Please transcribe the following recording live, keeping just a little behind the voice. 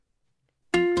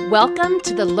Welcome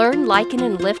to the Learn, Liken,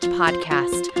 and Lift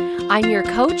podcast. I'm your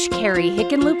coach, Carrie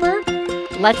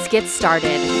Hickenlooper. Let's get started.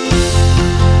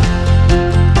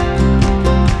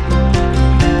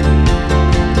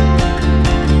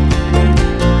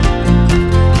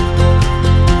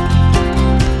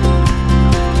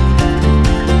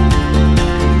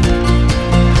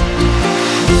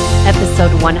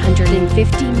 Episode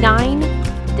 159,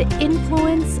 The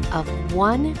Influence of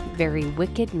One Very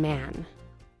Wicked Man.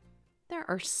 There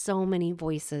are so many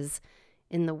voices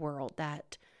in the world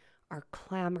that are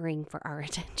clamoring for our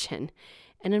attention.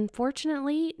 And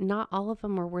unfortunately, not all of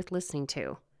them are worth listening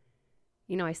to.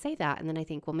 You know, I say that and then I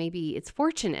think, well, maybe it's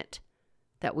fortunate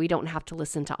that we don't have to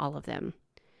listen to all of them.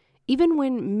 Even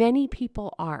when many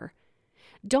people are.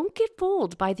 Don't get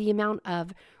fooled by the amount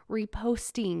of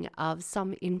reposting of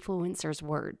some influencers'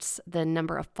 words, the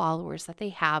number of followers that they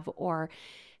have, or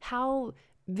how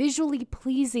visually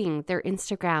pleasing their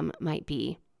Instagram might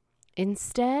be.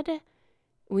 Instead,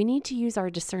 we need to use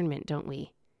our discernment, don't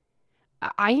we?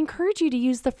 I encourage you to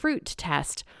use the fruit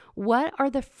test. What are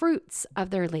the fruits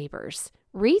of their labors?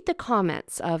 Read the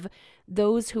comments of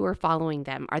those who are following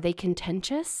them. Are they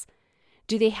contentious?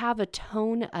 Do they have a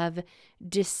tone of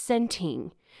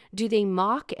dissenting? Do they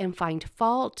mock and find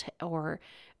fault or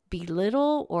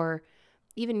belittle or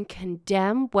even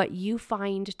condemn what you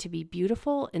find to be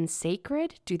beautiful and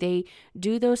sacred? Do they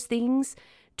do those things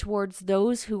towards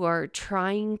those who are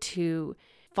trying to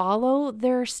follow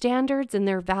their standards and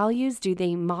their values? Do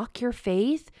they mock your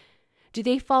faith? Do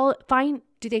they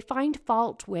find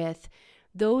fault with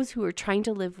those who are trying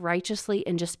to live righteously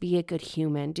and just be a good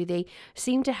human? Do they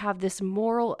seem to have this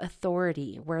moral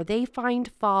authority where they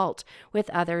find fault with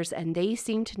others and they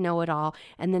seem to know it all,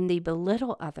 and then they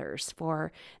belittle others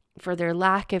for their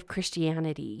lack of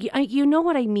Christianity? You know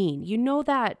what I mean. You know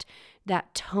that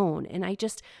tone. And I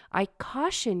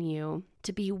caution you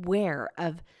to beware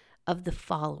of the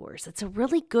followers. It's a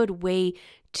really good way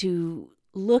to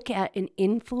look at an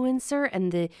influencer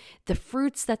and the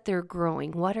fruits that they're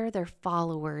growing. What are their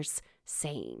followers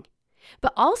saying?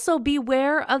 But also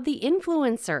beware of the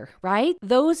influencer, right?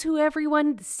 Those who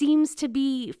everyone seems to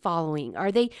be following.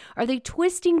 Are they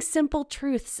twisting simple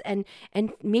truths and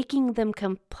making them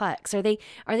complex? Are they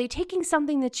taking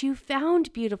something that you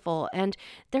found beautiful and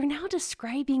they're now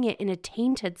describing it in a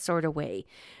tainted sort of way?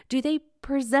 Do they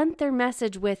present their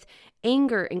message with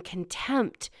anger and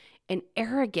contempt and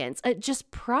arrogance, just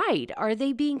pride? Are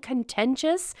they being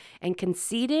contentious and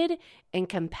conceited and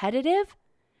competitive?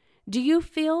 Do you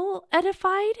feel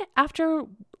edified after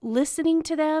listening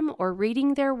to them or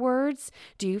reading their words?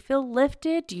 Do you feel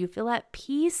lifted? Do you feel at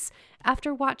peace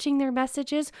after watching their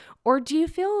messages? Or do you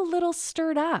feel a little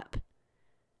stirred up?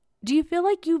 Do you feel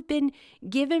like you've been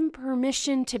given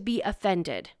permission to be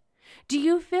offended? Do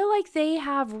you feel like they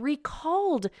have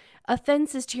recalled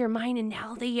offenses to your mind and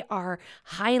now they are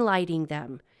highlighting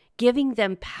them, giving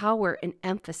them power and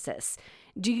emphasis?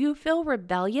 Do you feel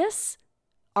rebellious,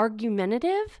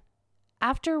 argumentative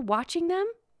after watching them?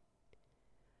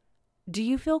 Do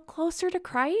you feel closer to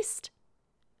Christ?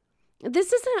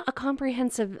 This isn't a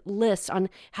comprehensive list on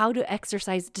how to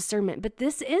exercise discernment, but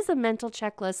this is a mental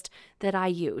checklist that I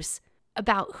use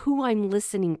about who I'm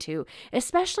listening to,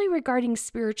 especially regarding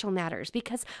spiritual matters,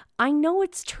 because I know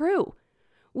it's true.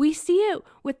 We see it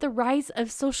with the rise of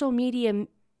social media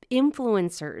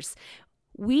influencers.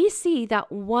 We see that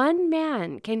one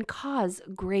man can cause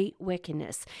great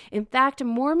wickedness. In fact,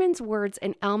 Mormon's words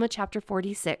in Alma chapter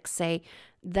 46 say,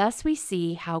 "Thus we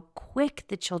see how quick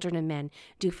the children of men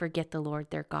do forget the Lord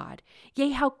their God.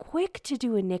 Yea, how quick to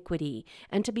do iniquity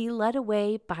and to be led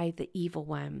away by the evil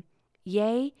one.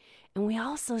 Yea, and we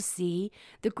also see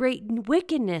the great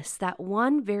wickedness that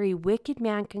one very wicked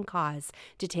man can cause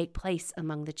to take place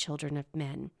among the children of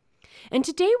men." And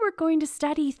today we're going to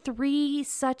study 3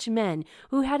 such men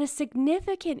who had a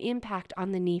significant impact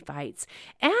on the Nephites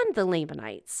and the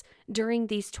Lamanites during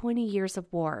these 20 years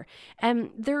of war.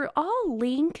 And they're all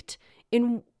linked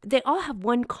they all have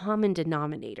one common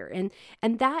denominator,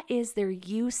 and that is their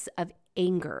use of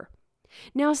anger.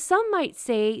 Now, some might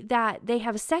say that they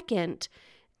have a second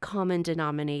common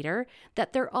denominator,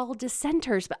 that they're all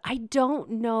dissenters, but I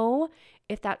don't know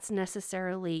if that's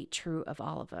necessarily true of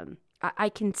all of them. I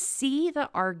can see the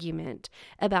argument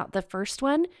about the first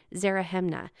one,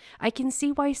 Zerahemnah. I can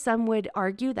see why some would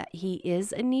argue that he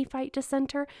is a Nephite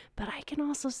dissenter, but I can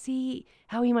also see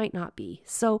how he might not be.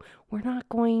 So we're not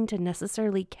going to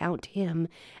necessarily count him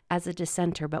as a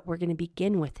dissenter, but we're going to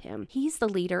begin with him. He's the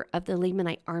leader of the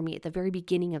Lamanite army at the very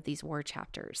beginning of these war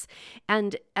chapters.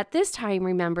 And at this time,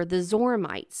 remember, the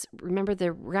Zoramites, remember the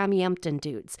Rameumpton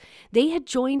dudes, they had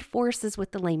joined forces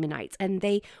with the Lamanites, and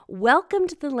they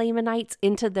welcomed the Lamanites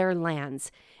into their lands.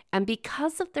 And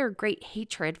because of their great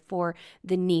hatred for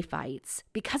the Nephites,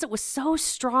 because it was so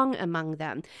strong among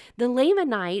them, the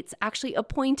Lamanites actually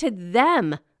appointed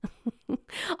them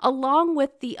along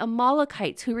with the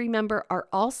Amalekites, who, remember, are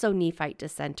also Nephite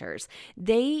dissenters.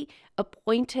 They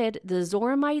appointed the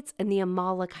Zoramites and the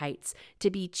Amalekites to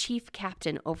be chief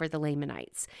captain over the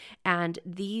Lamanites. And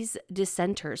these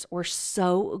dissenters were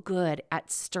so good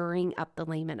at stirring up the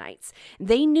Lamanites.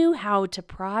 They knew how to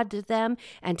prod them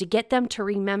and to get them to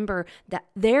remember that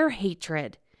their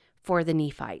hatred for the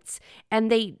Nephites.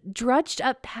 And they drudged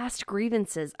up past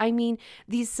grievances. I mean,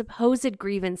 these supposed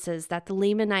grievances that the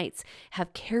Lamanites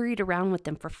have carried around with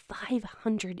them for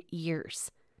 500 years.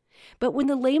 But when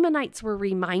the Lamanites were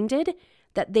reminded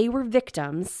that they were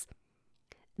victims,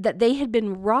 that they had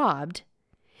been robbed,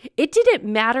 it didn't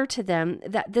matter to them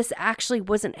that this actually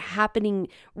wasn't happening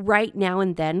right now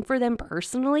and then for them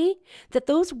personally, that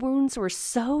those wounds were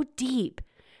so deep,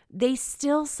 they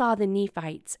still saw the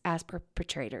Nephites as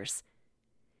perpetrators.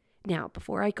 Now,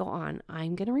 before I go on,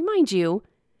 I'm going to remind you,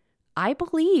 I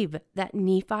believe that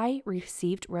Nephi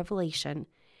received revelation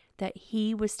that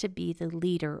he was to be the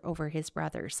leader over his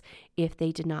brothers if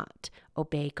they did not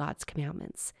obey God's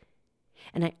commandments.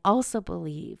 And I also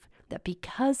believe that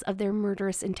because of their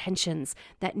murderous intentions,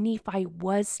 that Nephi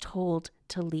was told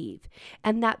to leave,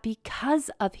 and that because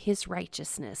of his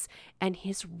righteousness and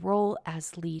his role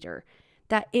as leader,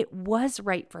 that it was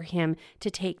right for him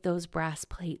to take those brass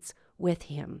plates with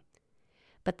him.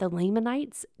 But the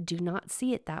Lamanites do not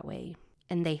see it that way,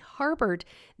 and they harbored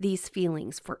these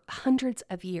feelings for hundreds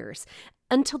of years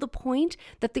until the point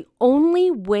that the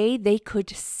only way they could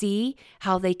see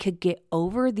how they could get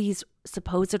over these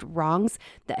supposed wrongs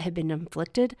that had been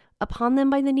inflicted upon them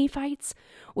by the Nephites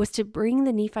was to bring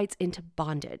the Nephites into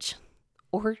bondage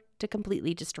or to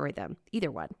completely destroy them, either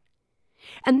one.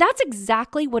 And that's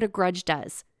exactly what a grudge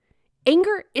does.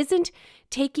 Anger isn't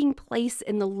taking place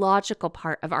in the logical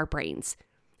part of our brains.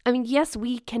 I mean, yes,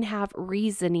 we can have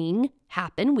reasoning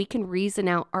happen. We can reason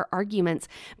out our arguments.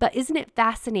 But isn't it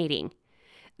fascinating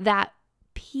that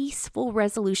peaceful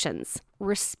resolutions,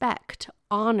 respect,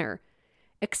 honor,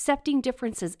 accepting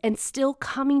differences, and still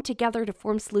coming together to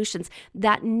form solutions,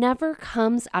 that never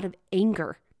comes out of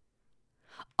anger?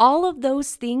 All of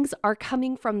those things are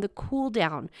coming from the cool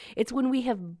down. It's when we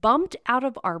have bumped out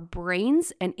of our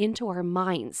brains and into our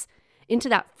minds. Into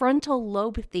that frontal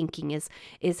lobe thinking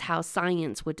is how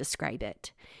science would describe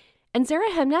it. And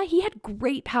Zerahemnah, he had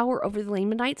great power over the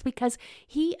Lamanites because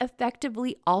he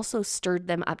effectively also stirred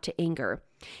them up to anger.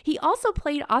 He also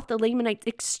played off the Lamanites'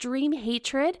 extreme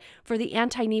hatred for the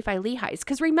anti-Nephi Lehites.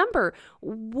 Because remember,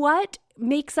 what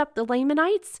makes up the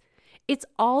Lamanites? It's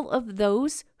all of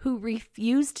those who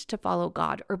refused to follow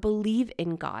God or believe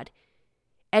in God,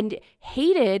 and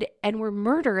hated and were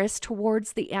murderous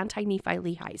towards the anti-Nephi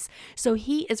Lehites. So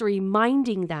he is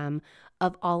reminding them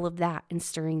of all of that and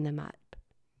stirring them up.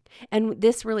 And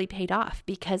this really paid off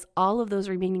because all of those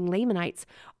remaining Lamanites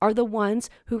are the ones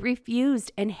who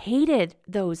refused and hated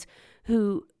those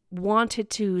who wanted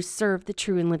to serve the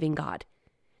true and living God.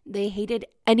 They hated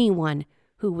anyone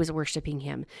who was worshiping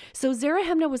him. So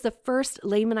Zerahemnah was the first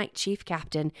Lamanite chief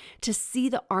captain to see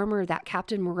the armor that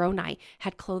Captain Moroni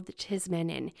had clothed his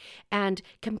men in. And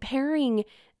comparing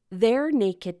their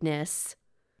nakedness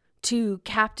to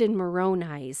Captain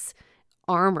Moroni's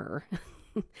armor,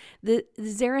 the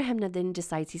Zerahemnah then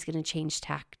decides he's going to change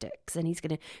tactics and he's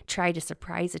going to try to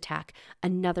surprise attack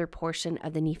another portion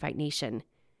of the Nephite nation.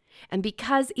 And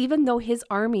because even though his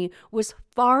army was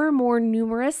far more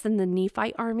numerous than the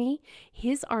Nephite army,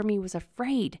 his army was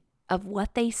afraid of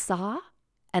what they saw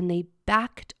and they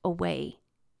backed away.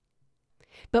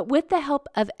 But with the help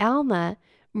of Alma,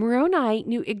 Moroni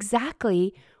knew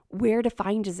exactly where to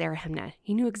find Zerahemnah.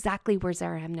 He knew exactly where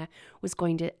Zerahemnah was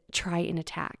going to try and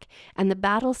attack. And the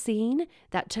battle scene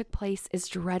that took place is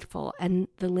dreadful. And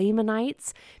the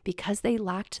Lamanites, because they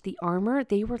lacked the armor,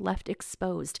 they were left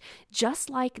exposed, just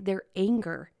like their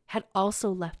anger had also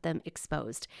left them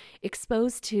exposed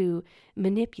to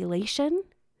manipulation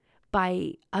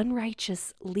by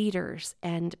unrighteous leaders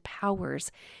and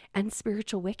powers and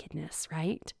spiritual wickedness,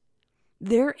 right?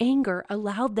 Their anger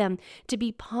allowed them to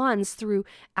be pawns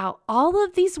throughout all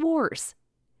of these wars,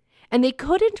 and they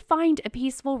couldn't find a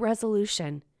peaceful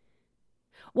resolution.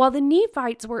 While the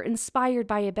Nephites were inspired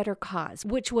by a better cause,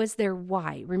 which was their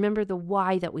why. Remember the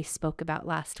why that we spoke about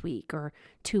last week or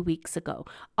 2 weeks ago.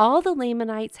 All the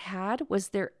Lamanites had was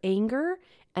their anger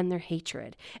and their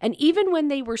hatred. And even when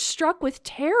they were struck with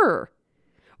terror,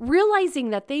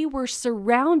 realizing that they were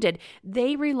surrounded,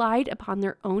 they relied upon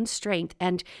their own strength.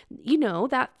 And,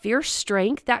 that fierce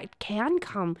strength that can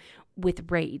come with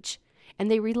rage.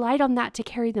 And they relied on that to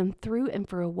carry them through. And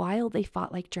for a while, they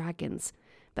fought like dragons.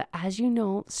 But as you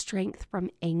know, strength from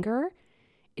anger,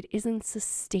 it isn't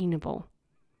sustainable.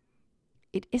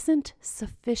 It isn't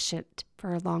sufficient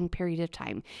for a long period of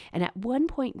time. And at one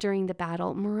point during the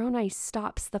battle, Moroni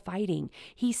stops the fighting.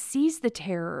 He sees the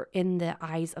terror in the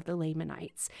eyes of the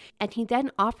Lamanites, and he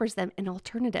then offers them an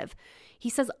alternative. He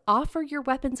says, offer your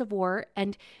weapons of war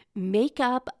and make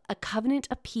up a covenant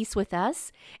of peace with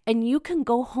us, and you can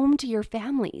go home to your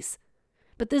families.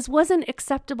 But this wasn't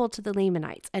acceptable to the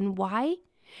Lamanites. And why?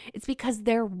 It's because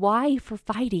their why for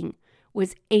fighting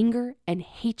was anger and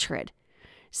hatred.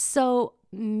 So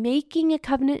making a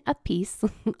covenant of peace,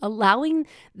 allowing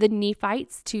the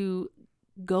Nephites to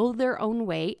go their own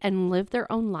way and live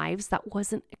their own lives, that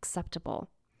wasn't acceptable.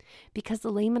 Because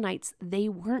the Lamanites, they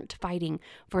weren't fighting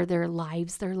for their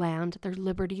lives, their land, their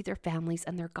liberty, their families,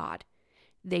 and their God.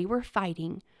 They were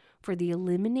fighting for the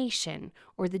elimination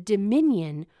or the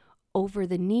dominion over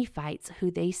the Nephites, who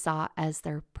they saw as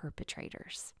their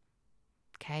perpetrators.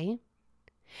 Okay?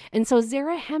 And so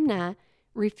Zerahemnah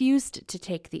refused to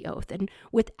take the oath, and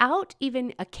without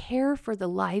even a care for the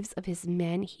lives of his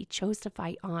men, he chose to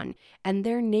fight on. And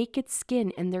their naked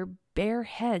skin and their bare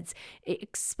heads, it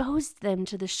exposed them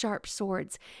to the sharp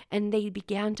swords, and they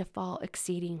began to fall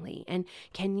exceedingly. And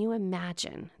can you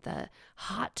imagine the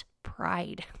hot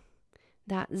pride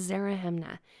that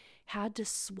Zerahemnah had to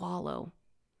swallow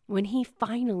when he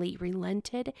finally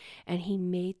relented and he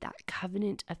made that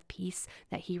covenant of peace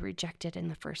that he rejected in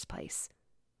the first place?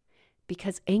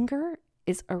 Because anger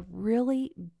is a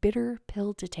really bitter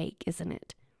pill to take, isn't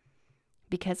it?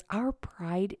 Because our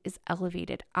pride is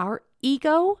elevated. Our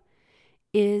ego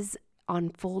is on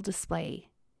full display.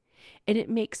 And it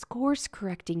makes course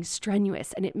correcting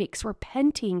strenuous, and it makes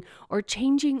repenting or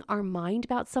changing our mind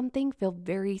about something feel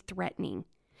very threatening.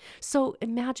 So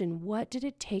imagine, what did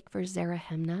it take for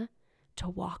Zerahemnah to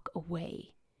walk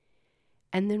away?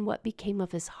 And then what became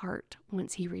of his heart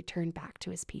once he returned back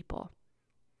to his people?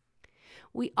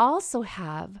 We also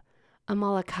have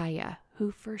Amalickiah,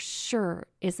 who for sure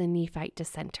is a Nephite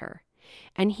dissenter.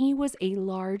 And he was a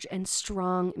large and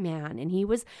strong man, and he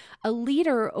was a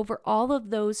leader over all of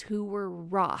those who were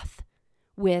wroth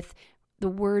with the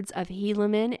words of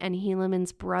Helaman and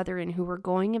Helaman's brethren, who were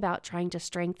going about trying to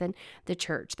strengthen the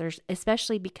church.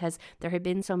 Especially because there had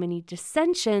been so many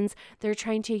dissensions, they're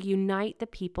trying to unite the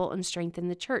people and strengthen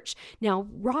the church. Now,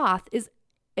 wrath is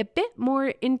a bit more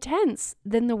intense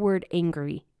than the word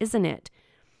angry, isn't it?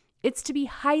 It's to be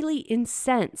highly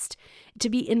incensed, to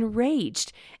be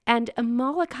enraged. And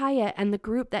Amalickiah and the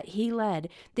group that he led,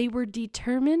 they were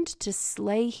determined to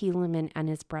slay Helaman and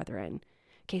his brethren.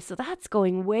 Okay, so that's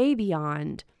going way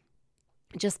beyond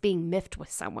just being miffed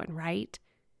with someone, right?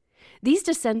 These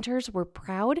dissenters were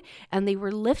proud, and they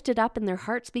were lifted up in their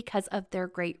hearts because of their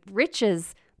great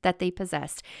riches that they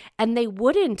possessed. And they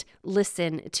wouldn't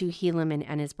listen to Helaman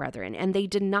and his brethren, and they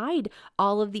denied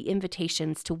all of the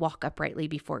invitations to walk uprightly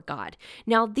before God.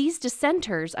 Now, these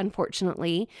dissenters,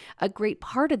 unfortunately, a great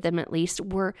part of them at least,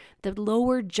 were the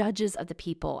lower judges of the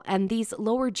people. And these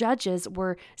lower judges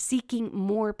were seeking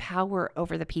more power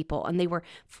over the people, and they were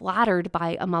flattered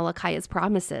by Amalickiah's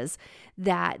promises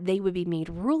that they would be made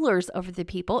rulers over the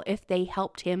people if they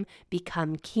helped him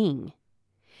become king.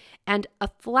 And a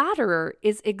flatterer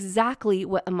is exactly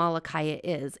what Amalickiah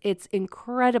is. It's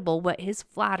incredible what his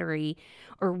flattery,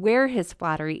 or where his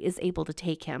flattery is able to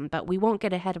take him, but we won't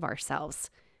get ahead of ourselves.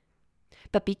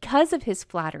 But because of his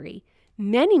flattery,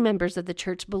 many members of the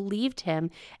church believed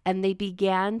him, and they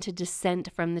began to dissent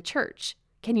from the church.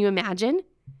 Can you imagine?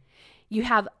 You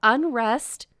have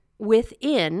unrest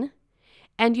within,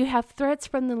 and you have threats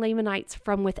from the Lamanites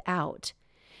from without.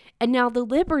 And now the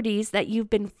liberties that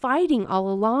you've been fighting all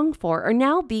along for are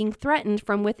now being threatened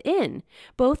from within,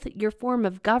 both your form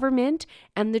of government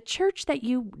and the church that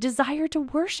you desire to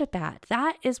worship at.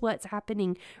 That is what's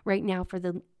happening right now for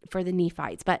the for the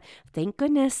Nephites. But thank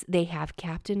goodness they have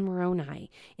Captain Moroni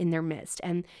in their midst.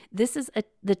 And this is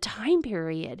the time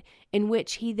period in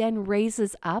which he then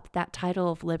raises up that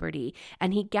title of liberty,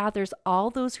 and he gathers all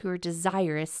those who are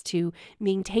desirous to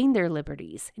maintain their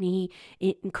liberties. And he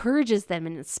encourages them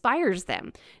and inspires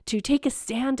them to take a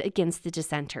stand against the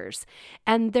dissenters.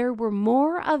 And there were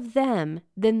more of them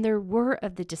than there were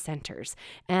of the dissenters.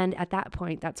 And at that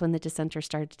point, that's when the dissenters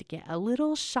started to get a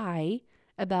little shy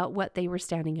about what they were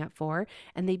standing up for,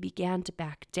 and they began to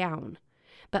back down.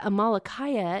 But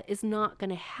Amalickiah is not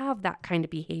going to have that kind of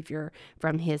behavior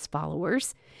from his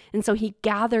followers. And so he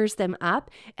gathers them up,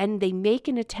 and they make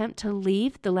an attempt to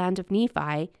leave the land of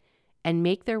Nephi and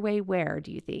make their way where,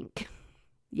 do you think?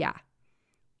 Yeah,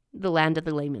 the land of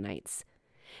the Lamanites.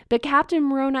 But Captain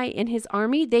Moroni and his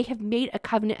army, they have made a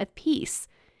covenant of peace.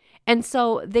 And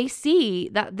so they see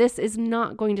that this is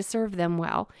not going to serve them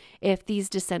well if these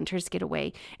dissenters get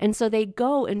away. And so they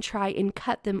go and try and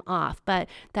cut them off. But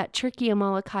that tricky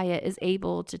Amalickiah is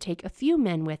able to take a few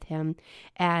men with him,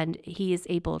 and he is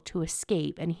able to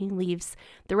escape. And he leaves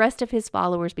the rest of his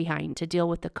followers behind to deal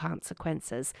with the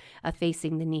consequences of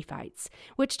facing the Nephites,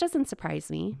 which doesn't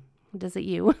surprise me. Does it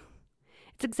you?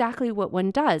 It's exactly what one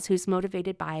does who's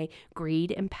motivated by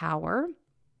greed and power,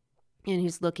 and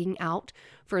who's looking out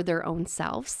for their own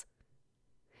selves.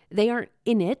 They aren't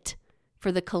in it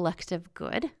for the collective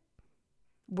good.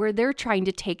 Where they're trying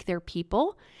to take their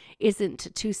people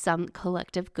isn't to some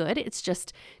collective good. It's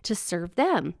just to serve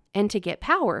them and to get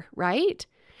power, right?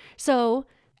 So,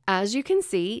 as you can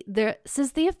see, this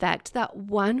is the effect that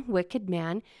one wicked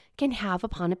man can have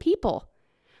upon a people.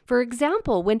 For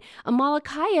example, when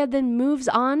Amalickiah then moves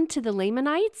on to the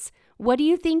Lamanites, what do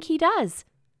you think he does?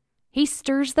 He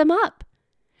stirs them up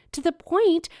to the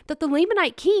point that the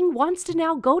Lamanite king wants to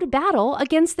now go to battle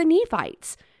against the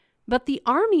Nephites. But the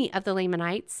army of the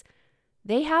Lamanites,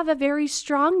 they have a very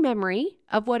strong memory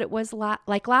of what it was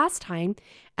like last time,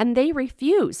 and they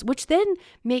refuse, which then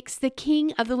makes the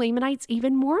king of the Lamanites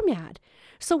even more mad.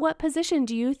 So what position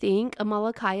do you think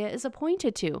Amalickiah is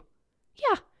appointed to?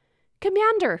 Yeah,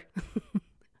 commander.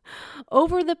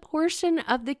 Over the portion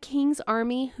of the king's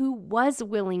army who was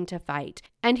willing to fight.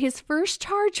 And his first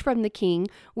charge from the king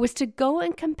was to go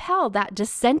and compel that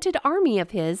dissented army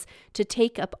of his to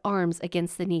take up arms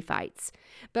against the Nephites.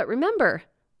 But remember,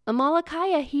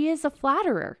 Amalickiah, he is a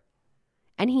flatterer,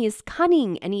 and he is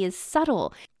cunning, and he is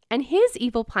subtle, and his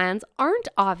evil plans aren't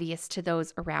obvious to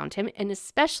those around him, and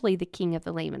especially the king of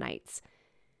the Lamanites,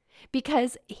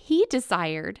 because he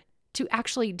desired to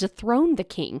actually dethrone the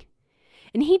king.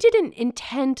 And he didn't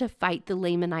intend to fight the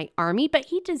Lamanite army, but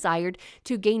he desired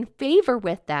to gain favor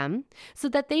with them so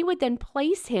that they would then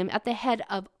place him at the head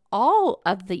of all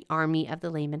of the army of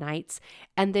the Lamanites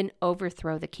and then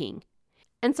overthrow the king.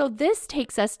 And so this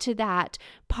takes us to that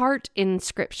part in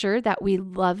scripture that we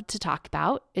love to talk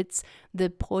about. It's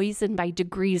the poison by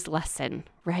degrees lesson,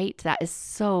 right? That is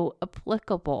so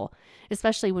applicable,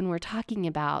 especially when we're talking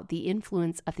about the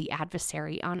influence of the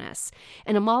adversary on us.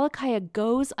 And Amalickiah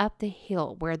goes up the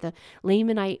hill where the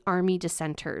Lamanite army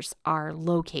dissenters are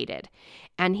located,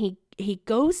 and he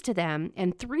goes to them,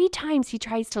 and 3 times he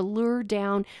tries to lure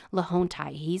down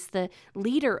Lehontai. He's the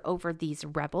leader over these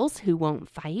rebels who won't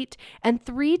fight, and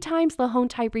 3 times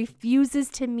Lehontai refuses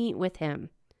to meet with him.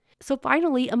 So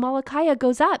finally, Amalickiah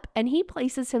goes up, and he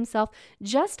places himself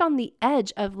just on the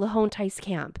edge of Lehontai's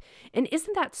camp. And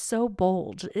isn't that so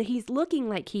bold? He's looking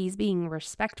like he's being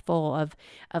respectful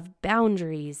of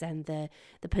boundaries and the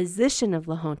position of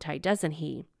Lehontai, doesn't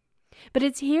he? But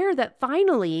it's here that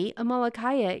finally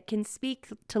Amalickiah can speak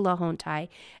to Lehontai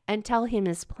and tell him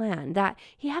his plan, that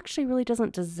he actually really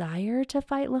doesn't desire to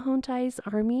fight Lehontai's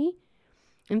army.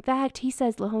 In fact, he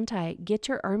says, Lehontai, get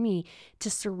your army to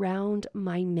surround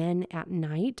my men at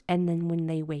night, and then when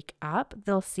they wake up,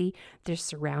 they'll see they're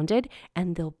surrounded,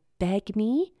 and they'll beg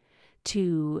me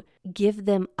to give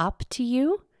them up to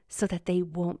you so that they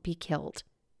won't be killed.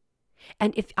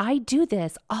 And if I do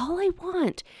this, all I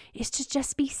want is to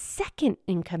just be second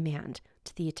in command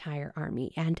to the entire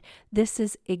army. And this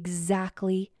is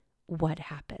exactly what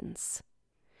happens.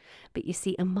 But you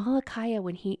see, Amalickiah,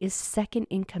 when he is second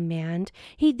in command,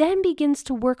 he then begins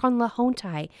to work on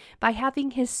Lehontai by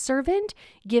having his servant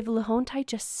give Lehontai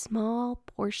just small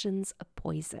portions of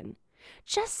poison,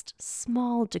 just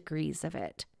small degrees of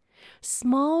it.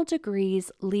 Small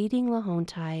degrees leading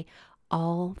Lehontai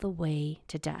all the way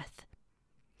to death.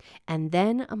 And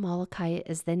then Amalickiah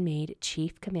is then made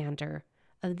chief commander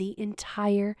of the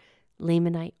entire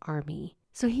Lamanite army.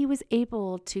 So he was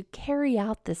able to carry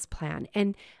out this plan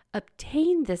and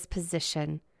obtain this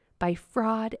position by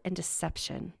fraud and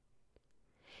deception.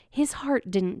 His heart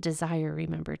didn't desire,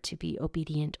 remember, to be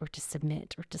obedient or to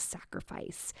submit or to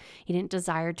sacrifice. He didn't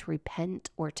desire to repent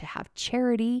or to have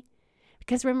charity.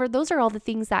 Because remember, those are all the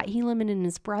things that Helaman and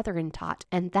his brethren taught,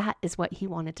 and that is what he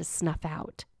wanted to snuff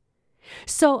out.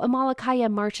 So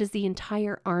Amalickiah marches the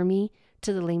entire army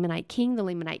to the Lamanite king. The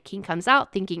Lamanite king comes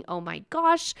out thinking, oh my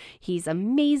gosh, he's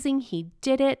amazing, he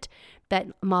did it.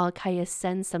 But Amalickiah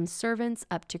sends some servants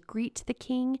up to greet the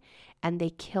king, and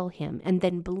they kill him and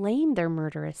then blame their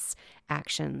murderous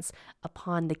actions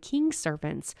upon the king's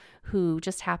servants who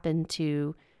just happened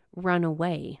to run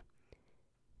away.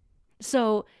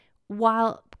 So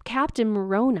while Captain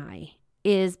Moroni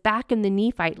is back in the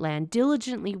Nephite land,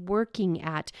 diligently working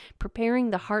at preparing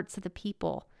the hearts of the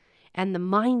people and the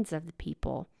minds of the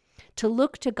people to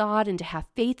look to God and to have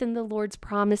faith in the Lord's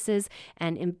promises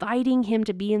and inviting him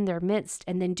to be in their midst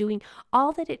and then doing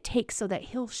all that it takes so that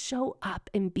he'll show up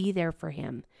and be there for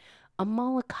him.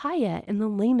 Amalickiah in the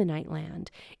Lamanite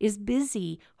land is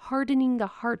busy hardening the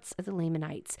hearts of the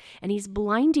Lamanites, and he's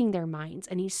blinding their minds,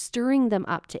 and he's stirring them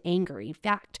up to anger. In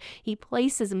fact, he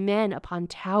places men upon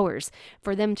towers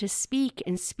for them to speak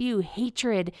and spew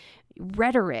hatred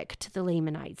rhetoric to the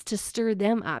Lamanites, to stir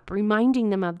them up,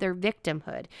 reminding them of their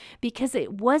victimhood. Because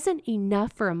it wasn't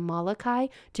enough for Amalickiah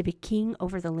to be king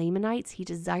over the Lamanites, he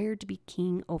desired to be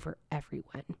king over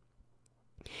everyone.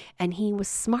 And he was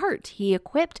smart. He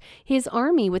equipped his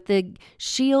army with the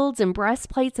shields and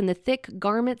breastplates and the thick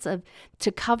garments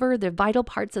to cover the vital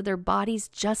parts of their bodies,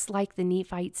 just like the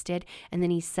Nephites did. And then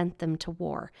he sent them to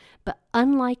war. But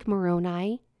unlike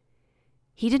Moroni,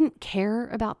 he didn't care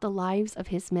about the lives of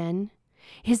his men.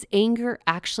 His anger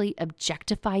actually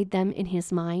objectified them in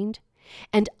his mind.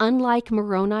 And unlike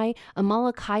Moroni,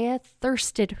 Amalickiah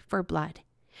thirsted for blood.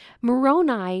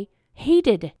 Moroni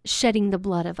hated shedding the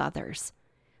blood of others.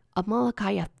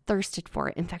 Amalickiah thirsted for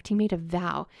it. In fact, he made a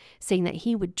vow saying that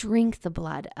he would drink the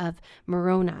blood of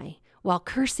Moroni while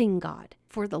cursing God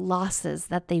for the losses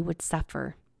that they would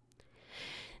suffer.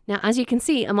 Now, as you can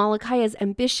see, Amalickiah's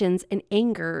ambitions and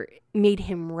anger made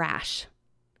him rash.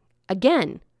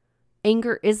 Again,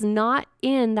 anger is not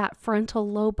in that frontal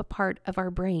lobe part of our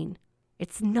brain.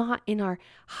 It's not in our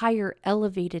higher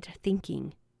elevated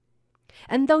thinking.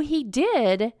 And though he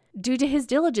did, due to his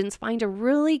diligence, find a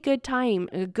really good time,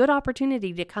 a good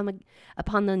opportunity to come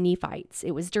upon the Nephites,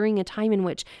 it was during a time in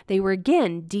which they were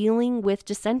again dealing with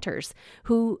dissenters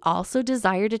who also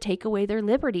desired to take away their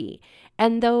liberty.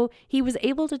 And though he was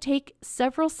able to take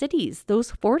several cities,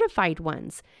 those fortified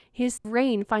ones, his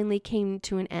reign finally came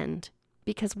to an end.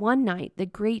 Because one night, the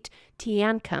great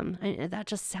Teancum, that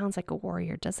just sounds like a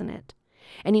warrior, doesn't it?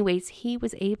 Anyways, he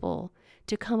was able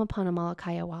to come upon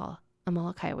Amalickiah while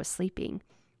Amalickiah was sleeping.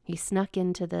 He snuck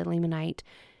into the Lamanite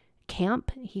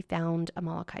camp. He found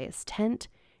Amalickiah's tent,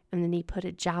 and then he put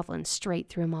a javelin straight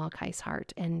through Amalickiah's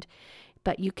heart.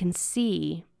 But you can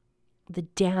see the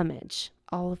damage,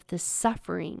 all of the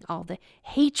suffering, all the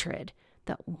hatred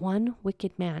that one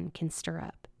wicked man can stir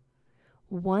up.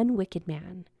 One wicked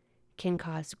man can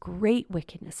cause great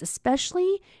wickedness,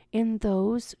 especially in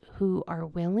those who are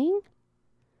willing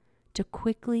to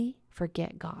quickly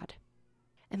forget God.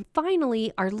 And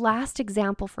finally, our last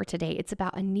example for today, it's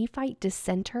about a Nephite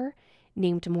dissenter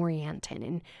named Morianton.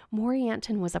 And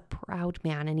Morianton was a proud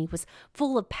man, and he was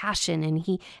full of passion, and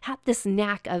he had this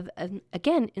knack of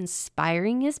again,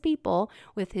 inspiring his people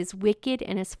with his wicked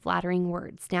and his flattering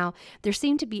words. Now, there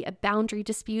seemed to be a boundary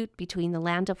dispute between the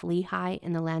land of Lehi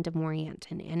and the land of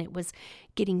Morianton, and it was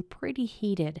getting pretty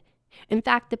heated. In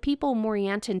fact, the people of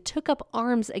Morianton took up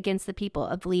arms against the people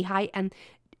of Lehi, and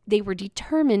they were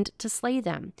determined to slay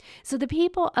them. So the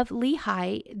people of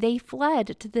Lehi, they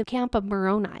fled to the camp of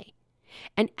Moroni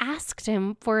and asked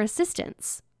him for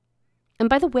assistance. And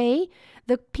by the way,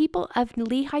 the people of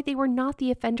Lehi, they were not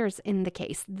the offenders in the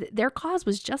case. Their cause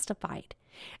was justified.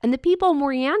 And the people of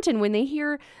Morianton, when they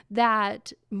hear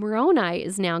that Moroni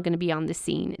is now going to be on the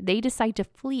scene, they decide to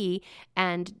flee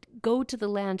and go to the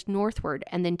land northward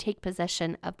and then take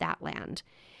possession of that land.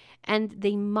 And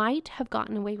they might have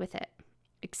gotten away with it,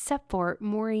 except for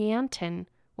Morianton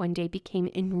one day became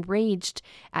enraged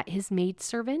at his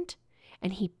maidservant,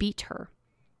 and he beat her.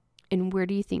 And where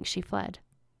do you think she fled?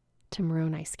 To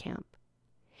Moroni's camp.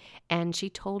 And she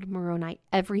told Moroni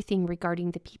everything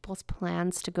regarding the people's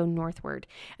plans to go northward.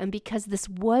 And because this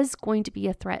was going to be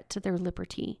a threat to their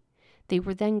liberty, They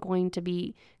were then going to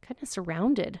be kind of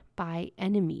surrounded by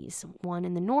enemies, one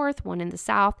in the north, one in the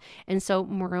south. And so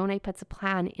Moroni puts a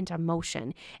plan into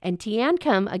motion. And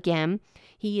Teancum, again,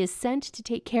 he is sent to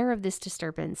take care of this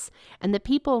disturbance. And the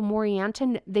people of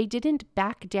Morianton, they didn't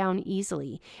back down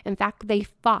easily. In fact, they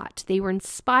fought. They were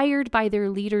inspired by their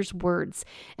leader's words,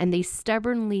 and they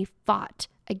stubbornly fought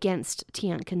against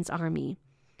Teancum's army.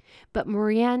 But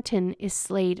Morianton is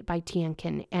slayed by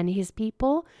Teancum, and his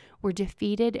people were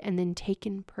defeated and then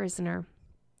taken prisoner.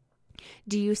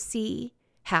 Do you see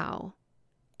how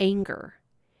anger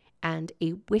and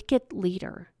a wicked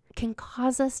leader can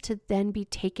cause us to then be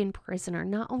taken prisoner,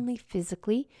 not only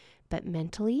physically, but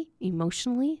mentally,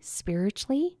 emotionally,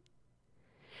 spiritually?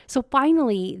 So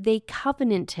finally, they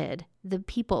covenanted, the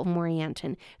people of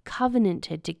Morianton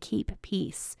covenanted to keep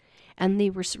peace, and they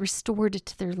were restored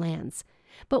to their lands.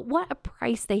 But what a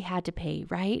price they had to pay,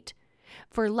 right?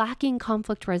 For lacking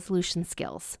conflict resolution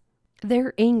skills.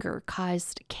 Their anger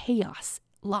caused chaos,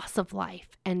 loss of life,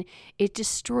 and it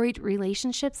destroyed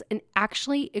relationships and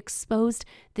actually exposed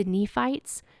the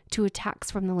Nephites to attacks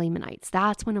from the Lamanites.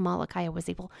 That's when Amalickiah was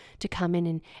able to come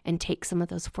in and take some of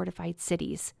those fortified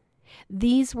cities.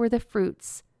 These were the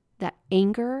fruits that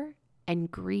anger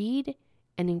and greed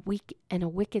and a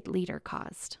wicked leader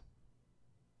caused.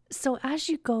 So as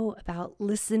you go about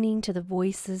listening to the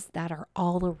voices that are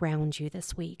all around you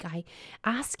this week, I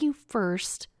ask you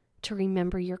first to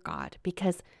remember your God,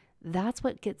 because that's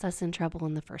what gets us in trouble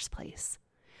in the first place,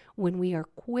 when we are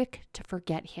quick to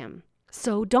forget him.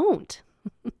 So don't.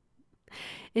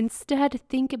 Instead,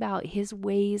 think about his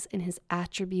ways and his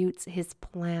attributes, his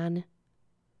plan.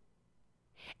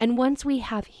 And once we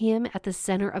have him at the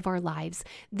center of our lives,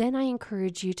 then I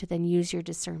encourage you to then use your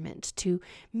discernment to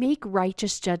make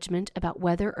righteous judgment about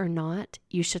whether or not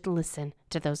you should listen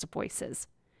to those voices.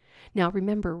 Now,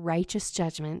 remember, righteous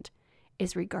judgment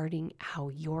is regarding how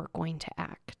you're going to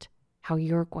act, how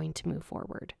you're going to move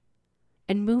forward.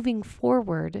 And moving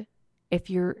forward, if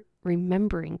you're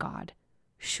remembering God,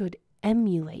 should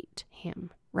emulate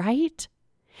him, right?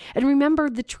 And remember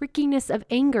the trickiness of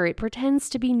anger. It pretends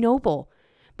to be noble.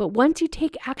 But once you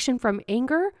take action from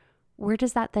anger, where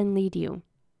does that then lead you?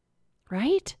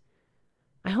 Right?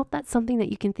 I hope that's something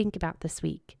that you can think about this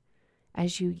week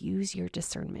as you use your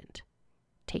discernment.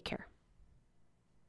 Take care.